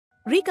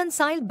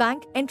Reconciled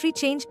bank entry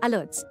change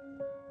alerts.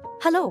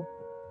 Hello.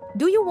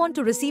 Do you want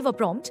to receive a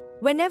prompt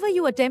whenever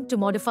you attempt to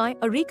modify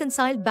a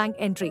reconciled bank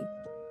entry?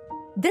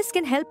 This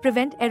can help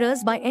prevent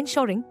errors by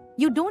ensuring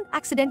you don't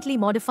accidentally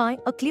modify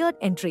a cleared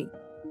entry.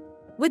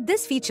 With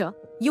this feature,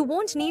 you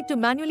won't need to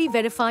manually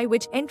verify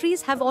which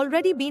entries have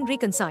already been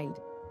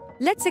reconciled.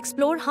 Let's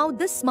explore how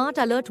this smart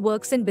alert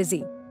works in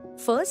Busy.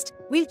 First,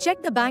 we'll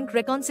check the bank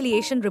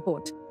reconciliation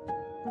report.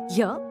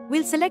 Here,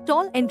 we'll select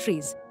all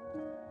entries.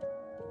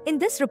 In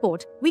this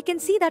report, we can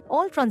see that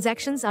all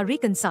transactions are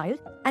reconciled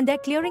and their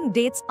clearing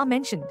dates are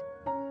mentioned.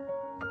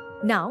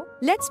 Now,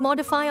 let's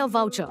modify our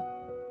voucher.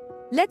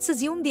 Let's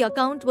assume the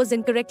account was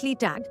incorrectly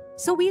tagged,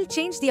 so we'll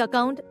change the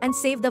account and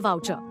save the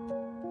voucher.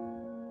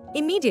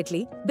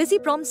 Immediately, Busy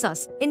prompts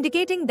us,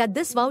 indicating that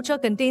this voucher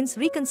contains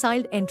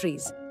reconciled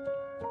entries.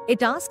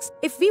 It asks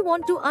if we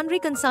want to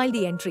unreconcile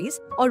the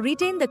entries or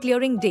retain the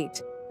clearing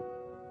date.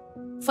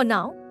 For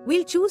now,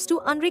 we'll choose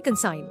to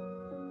unreconcile.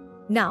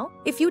 Now,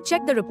 if you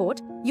check the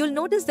report, you'll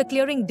notice the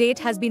clearing date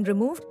has been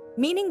removed,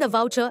 meaning the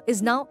voucher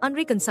is now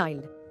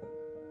unreconciled.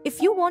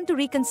 If you want to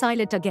reconcile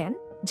it again,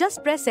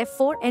 just press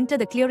F4, enter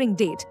the clearing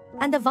date,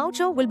 and the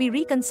voucher will be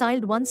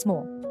reconciled once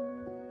more.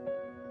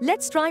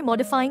 Let's try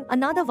modifying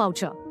another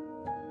voucher.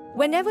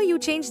 Whenever you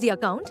change the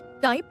account,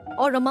 type,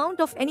 or amount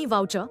of any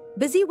voucher,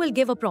 Busy will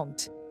give a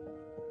prompt.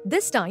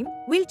 This time,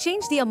 we'll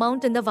change the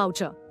amount in the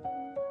voucher.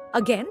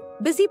 Again,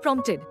 Busy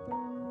prompted.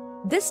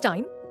 This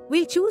time,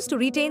 we'll choose to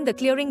retain the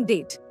clearing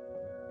date.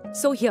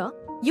 So here,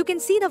 you can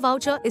see the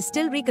voucher is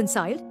still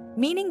reconciled,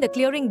 meaning the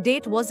clearing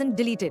date wasn't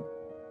deleted.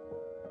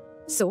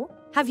 So,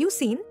 have you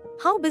seen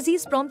how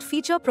Busy's prompt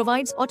feature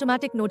provides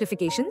automatic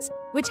notifications,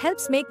 which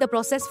helps make the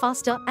process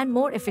faster and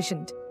more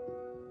efficient?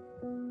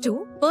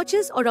 To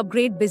purchase or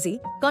upgrade Busy,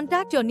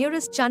 contact your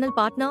nearest channel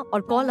partner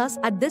or call us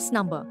at this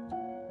number.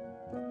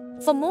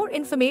 For more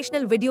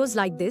informational videos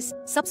like this,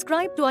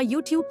 subscribe to our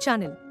YouTube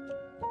channel.